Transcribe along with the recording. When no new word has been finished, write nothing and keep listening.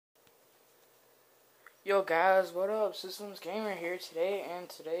Yo guys, what up? Systems Gamer here today, and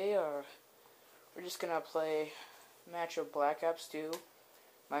today we're just gonna play match of Black Ops 2.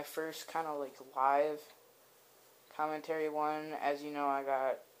 My first kind of like live commentary one. As you know, I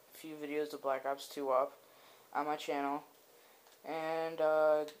got a few videos of Black Ops 2 up on my channel, and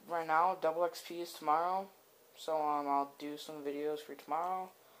right now Double XP is tomorrow, so I'll do some videos for tomorrow.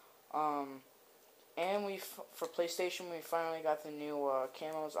 And for PlayStation, we finally got the new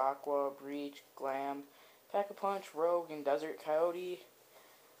camos: Aqua, Breach, Glam, Pack-a-Punch, Rogue, and Desert Coyote.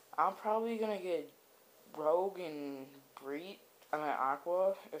 I'm probably gonna get Rogue and Breach,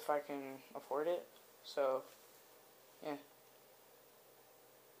 Aqua, if I can afford it. So, yeah.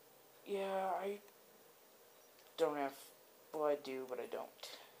 Yeah, I don't have, well, I do, but I don't.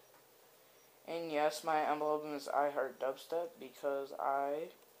 And yes, my emblem is I Heart Dubstep because I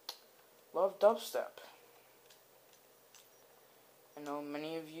love dubstep. I know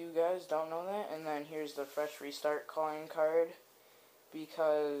many of you guys don't know that. And then here's the fresh restart calling card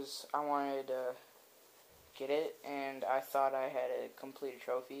because I wanted to get it, and I thought I had a complete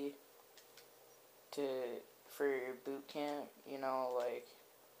trophy for boot camp. You know, like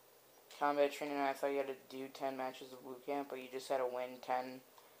combat training. I thought you had to do 10 matches of boot camp, but you just had to win 10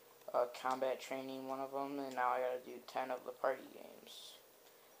 combat training, one of them, and now I gotta do 10 of the party games.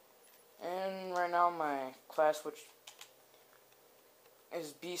 And right now my class, which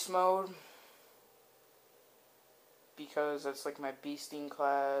is beast mode, because that's like my beasting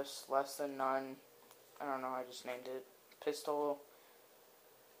class, less than none. I don't know, I just named it. Pistol,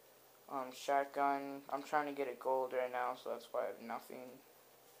 shotgun. I'm trying to get it gold right now, so that's why I have nothing.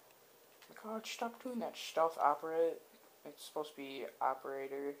 God, stop doing that stealth operate. It's supposed to be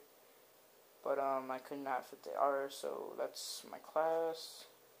operator, but I could not fit the R, so that's my class.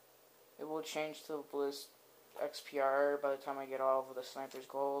 It will change to the Bliss XPR by the time I get all of the sniper's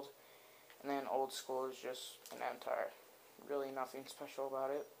gold. And then old school is just an MTAR. Really nothing special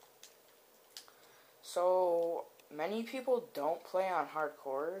about it. So, many people don't play on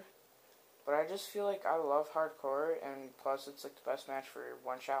hardcore, but I just feel like I love hardcore, and plus it's like the best match for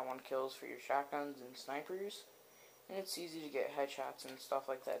one shot, one kills for your shotguns and snipers. And it's easy to get headshots and stuff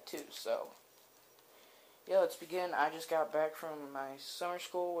like that too, so yeah, let's begin. I just got back from my summer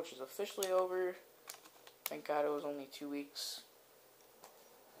school, which is officially over. Thank God it was only 2 weeks.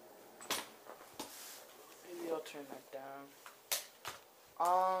 Maybe I'll turn that down.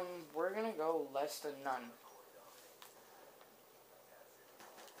 We're gonna go less than none.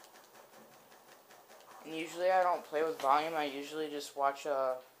 And usually I don't play with volume, I usually just watch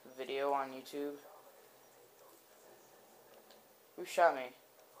a video on YouTube. Who shot me?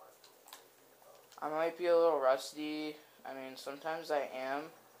 I might be a little rusty. I mean, sometimes I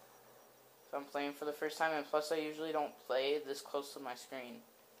am if I'm playing for the first time, and plus I usually don't play this close to my screen.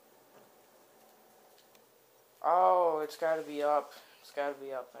 Oh, it's gotta be up. It's gotta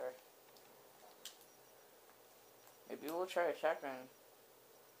be up there. Maybe we'll try a shotgun,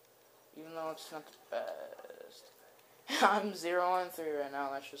 even though it's not the best. I'm 0-3 right now,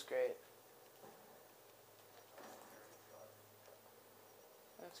 that's just great.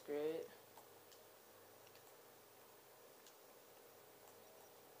 That's great.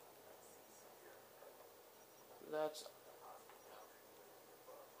 That's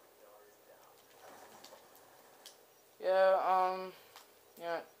yeah,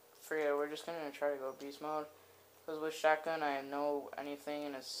 forget it. We're just gonna try to go beast mode, because with shotgun I know anything,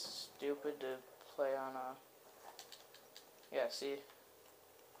 and it's stupid to play on yeah, see,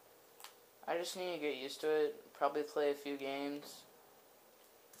 I just need to get used to it, probably play a few games.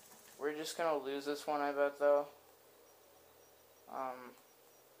 We're just gonna lose this one, I bet, though.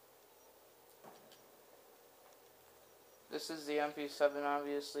 This is the MP7,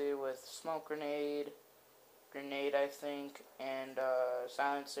 obviously, with smoke grenade, I think, and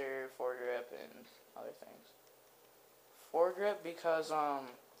silencer, foregrip, and other things. Foregrip because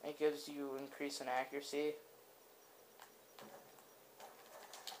it gives you increase in accuracy.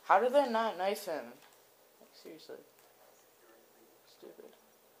 How did that not knife him? Like, seriously. Stupid.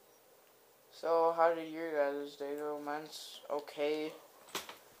 So, how did your guys' day go? Mine's okay.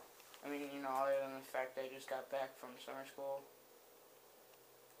 I mean, you know, other than the fact that I just got back from summer school.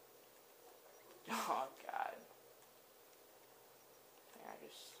 Oh, God. Yeah, I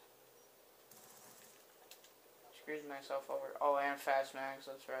just screwed myself over. Oh, and fast mags,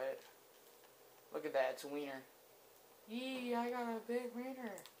 that's right. Look at that, it's a wiener. Yee, I got a big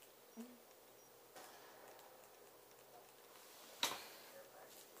wiener.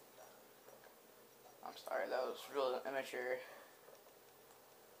 I'm sorry, that was real immature.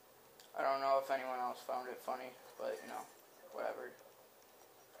 I don't know if anyone else found it funny, but, you know, whatever.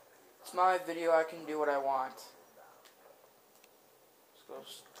 It's my video, I can do what I want. So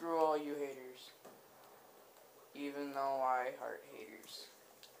screw all you haters. Even though I heart haters.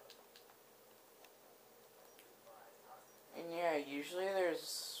 And yeah, usually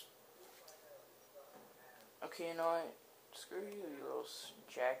there's... Okay, you know what? Screw you, you little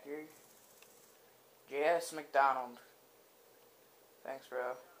jacker. J.S. McDonald. Thanks,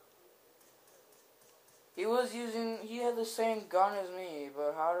 bro. He had the same gun as me,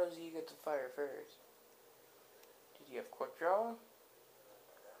 but how does he get to fire first? Did he have quick draw?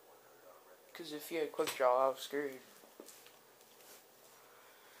 Because if he had quick draw, I was screwed.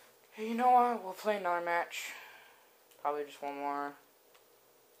 Hey, you know what? We'll play another match. Probably just one more.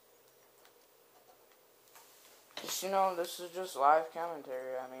 Just, you know, this is just live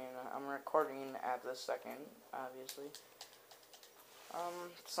commentary. I mean, I'm recording at this second, obviously.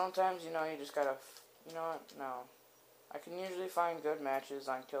 Sometimes, you know, you just gotta... You know what? No. I can usually find good matches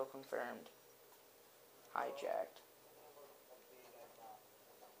on Kill Confirmed. Hijacked.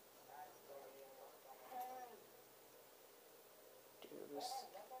 Dude, this...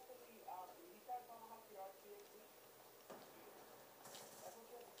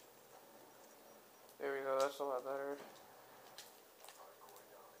 There we go, that's a lot better.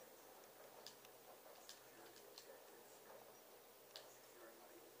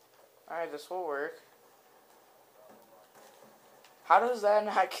 Alright, this will work. How does that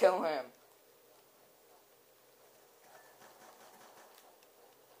not kill him?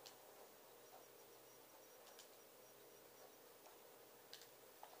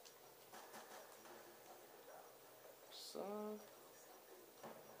 So...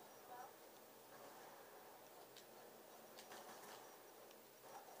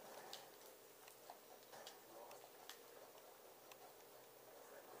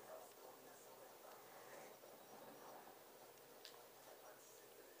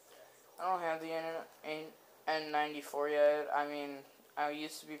 I don't have the N94 yet. I mean, I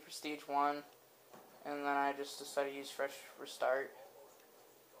used to be Prestige 1, and then I just decided to use Fresh Restart.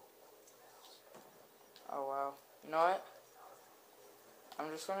 Oh, wow. You know what? I'm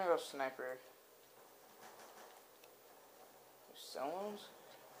just gonna go Sniper. Someone's...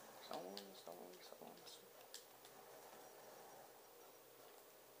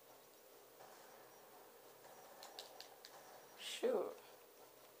 Shoot.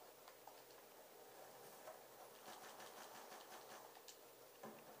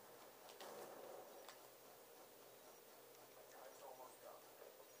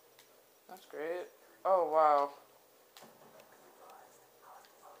 That's great. Oh, wow.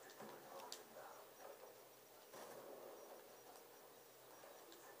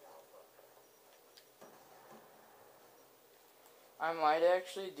 I might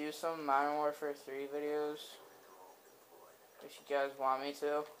actually do some Modern Warfare 3 videos, if you guys want me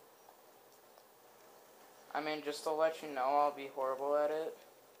to. I mean, just to let you know, I'll be horrible at it.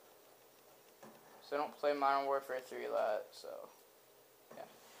 So I don't play Modern Warfare 3 a lot, so... Yeah.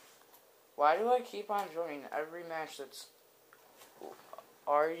 Why do I keep on joining every match that's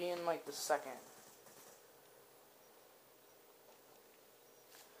already in, like, the second?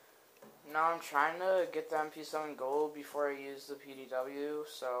 Now I'm trying to get the MP7 gold before I use the PDW,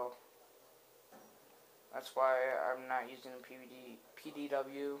 so... That's why I'm not using the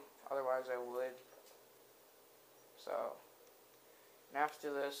PDW, otherwise I would. So... And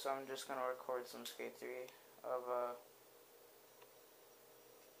after this, I'm just gonna record some Skate 3 of,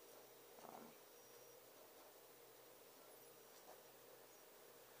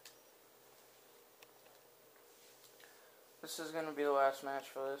 this is gonna be the last match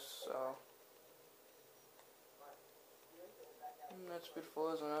for this, so... That's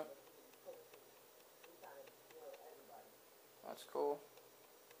beautiful, isn't it? That's cool.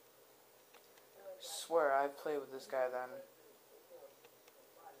 Swear, I've played with this guy then.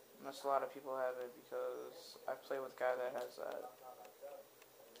 Unless a lot of people have it, because I play with a guy that has that.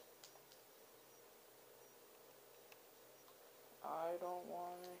 I don't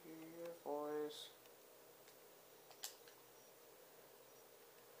want to hear your voice.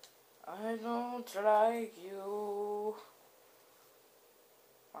 I don't like you.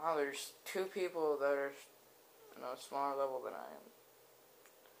 Wow, there's two people that are on a smaller level than I am.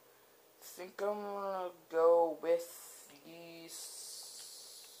 Think I'm gonna go with these.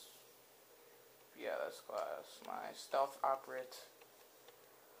 Yeah, that's class. My stealth operate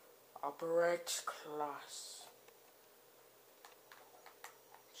class.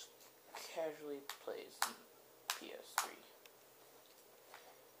 Just casually plays in PS3.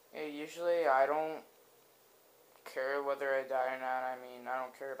 Yeah, usually I don't care whether I die or not. I mean, I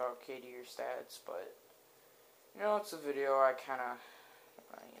don't care about KD or stats, but you know, it's a video. I kind of,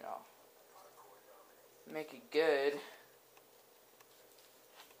 you know, make it good.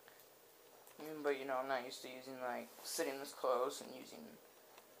 But you know, I'm not used to using like sitting this close and using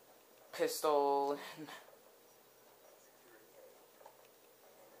pistol.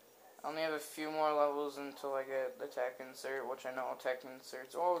 I only have a few more levels until I get the tech insert, which I know tech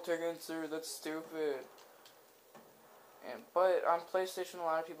inserts. Oh, tech insert, that's stupid. But on PlayStation, a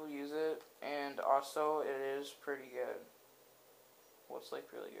lot of people use it, and also it is pretty good. Well, it's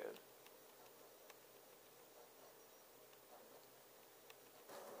like really good.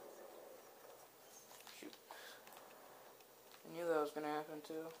 Shoot. I knew that was gonna happen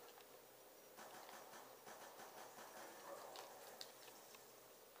too.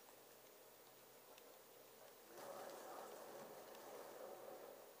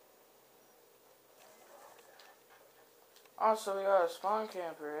 Also, we got a spawn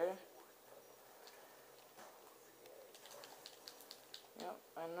camper, eh? Yep,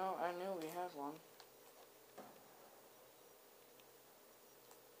 I knew we had one.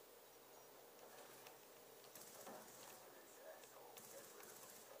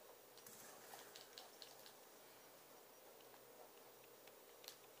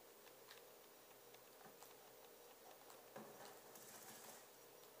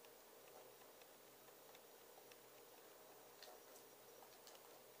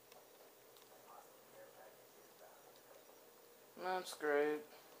 That's great.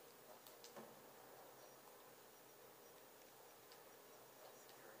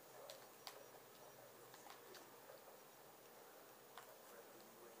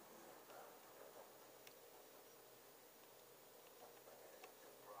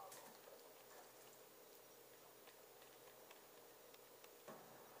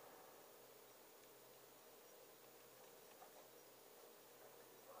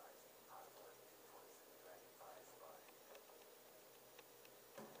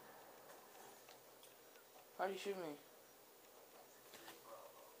 How'd you shoot me?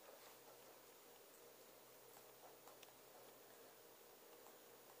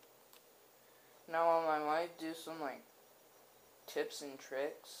 Now I might do some like tips and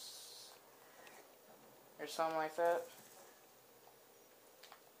tricks or something like that.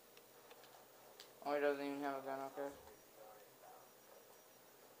 Oh, he doesn't even have a gun, okay.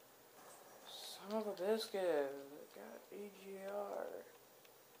 Son of a biscuit, I got AGR.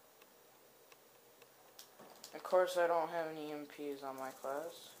 Of course I don't have any MPs on my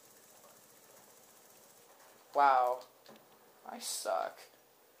class. Wow, I suck.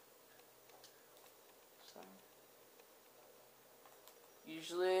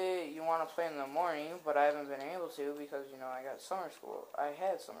 Usually you want to play in the morning, but I haven't been able to because, you know, I got summer school. I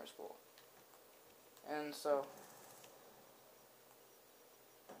had summer school. And so,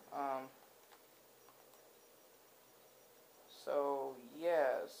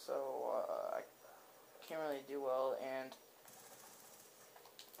 yeah, I can't really do well, and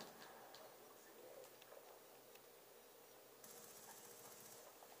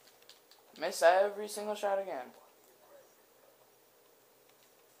miss every single shot again.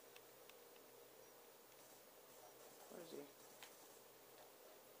 Where is he?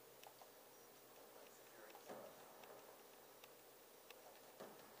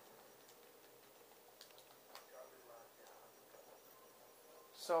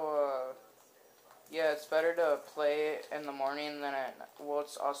 So, yeah, it's better to play in the morning than at, well,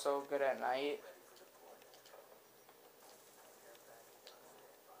 it's also good at night.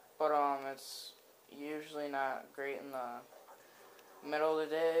 But, it's usually not great in the middle of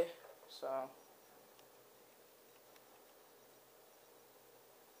the day, so.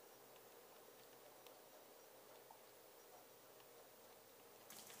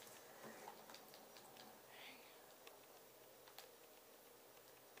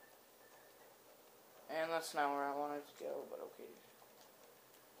 And that's not where I wanted to go, but okay.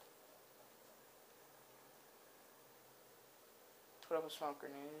 Put up a smoke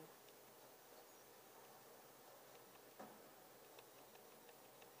grenade.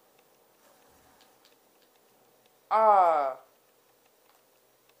 Ah!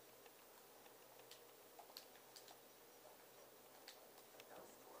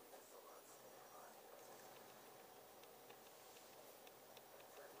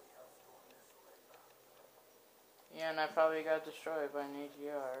 Yeah, and I probably got destroyed by an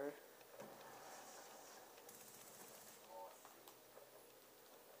AGR.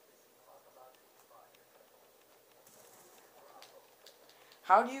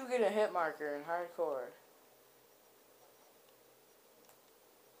 How do you get a hit marker in hardcore?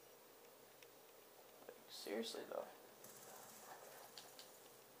 Like, seriously though.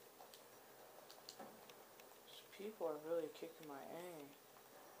 These people are really kicking my aim.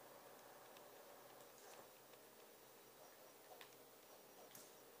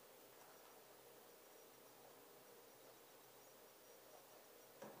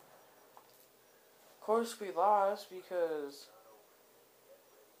 Of course we lost because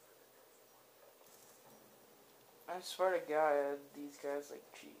I swear to God, these guys like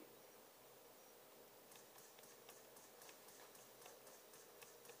cheat.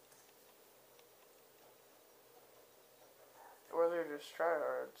 Or they're just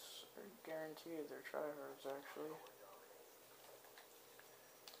tryhards. I guarantee you they're tryhards, actually.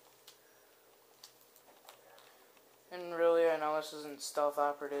 And really, I know this isn't stealth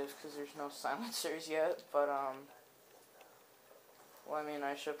operative because there's no silencers yet, but, well, I mean,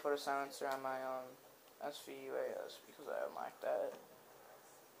 I should put a silencer on my, SVUAS because I unlocked that.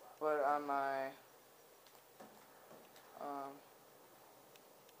 But on my,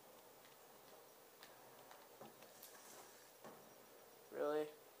 really?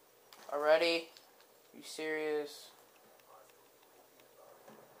 Already? You serious?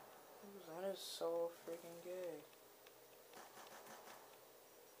 That is so freaking gay.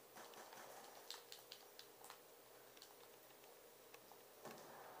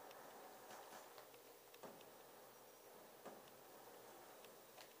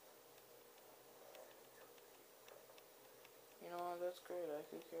 You know what, that's great, I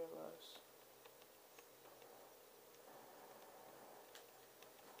could care less.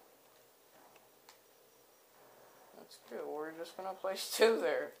 That's good, we're just gonna place 2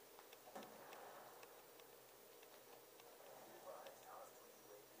 there.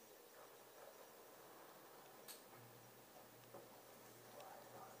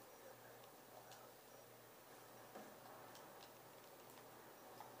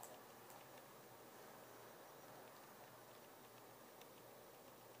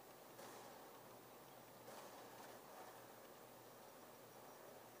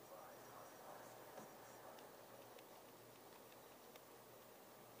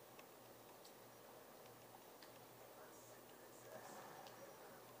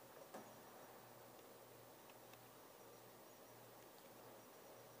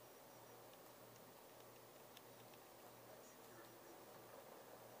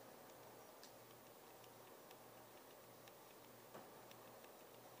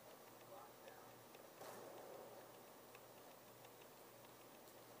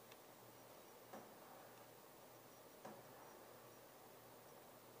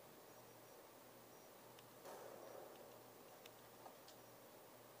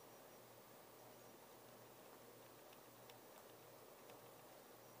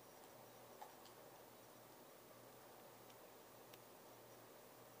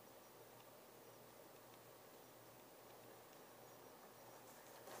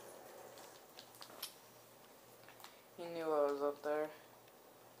 He knew I was up there.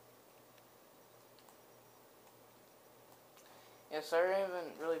 Yes, I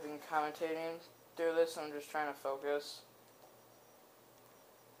haven't really been commentating through this, I'm just trying to focus.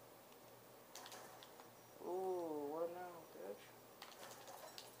 Ooh, what now, bitch?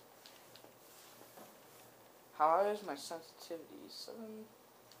 How high is my sensitivity? 7?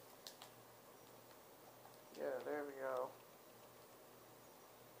 Yeah, there we go.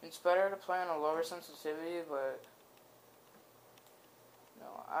 It's better to play on a lower sensitivity, but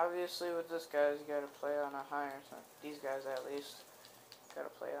no, obviously with this guys you gotta play on a higher, these guys at least, gotta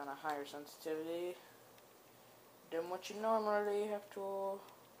play on a higher sensitivity than what you normally have to.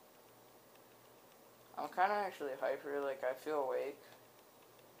 I'm kinda actually hyper, like I feel awake,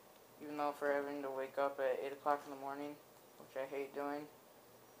 even though for having to wake up at 8 o'clock in the morning, which I hate doing.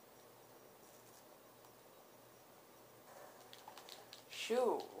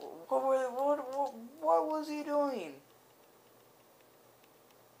 Shoot, what was he doing?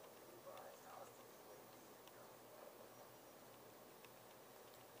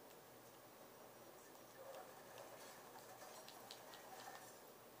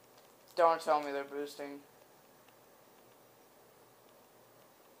 Don't tell me they're boosting.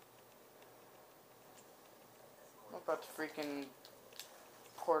 I'm about to freaking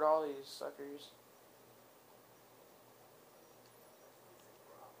port all these suckers.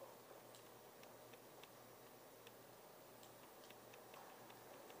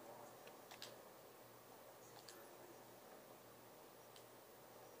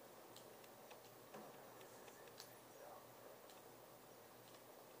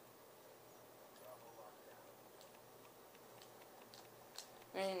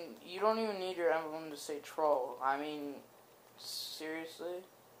 I mean, you don't even need your emblem to say troll. I mean, seriously?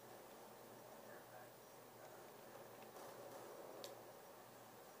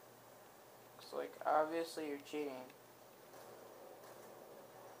 It's like, obviously you're cheating.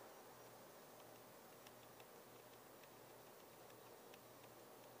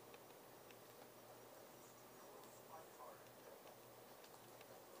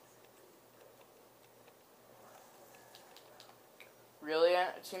 Really,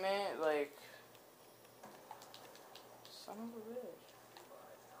 teammate? Like, son of a bitch.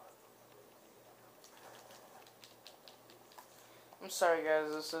 I'm sorry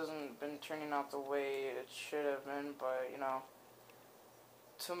guys, this hasn't been turning out the way it should have been, but you know,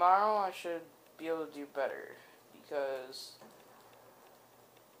 tomorrow I should be able to do better, because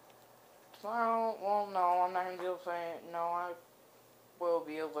tomorrow, well no, I'm not going to be able to play, no, I will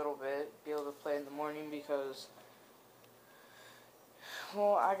be a little bit, be able to play in the morning because,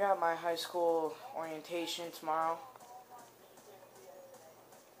 well, I got my high school orientation tomorrow.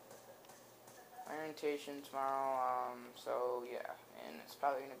 So yeah, and it's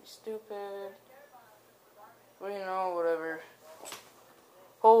probably gonna be stupid, but you know, whatever.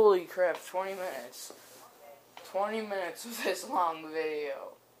 Holy crap, 20 minutes. 20 minutes of this long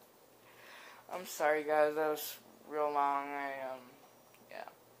video. I'm sorry guys, that was real long. Yeah.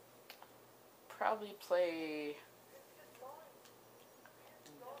 Probably play,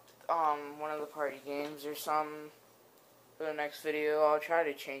 one of the party games or something for the next video. I'll try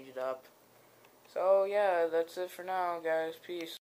to change it up. So yeah, that's it for now, guys. Peace.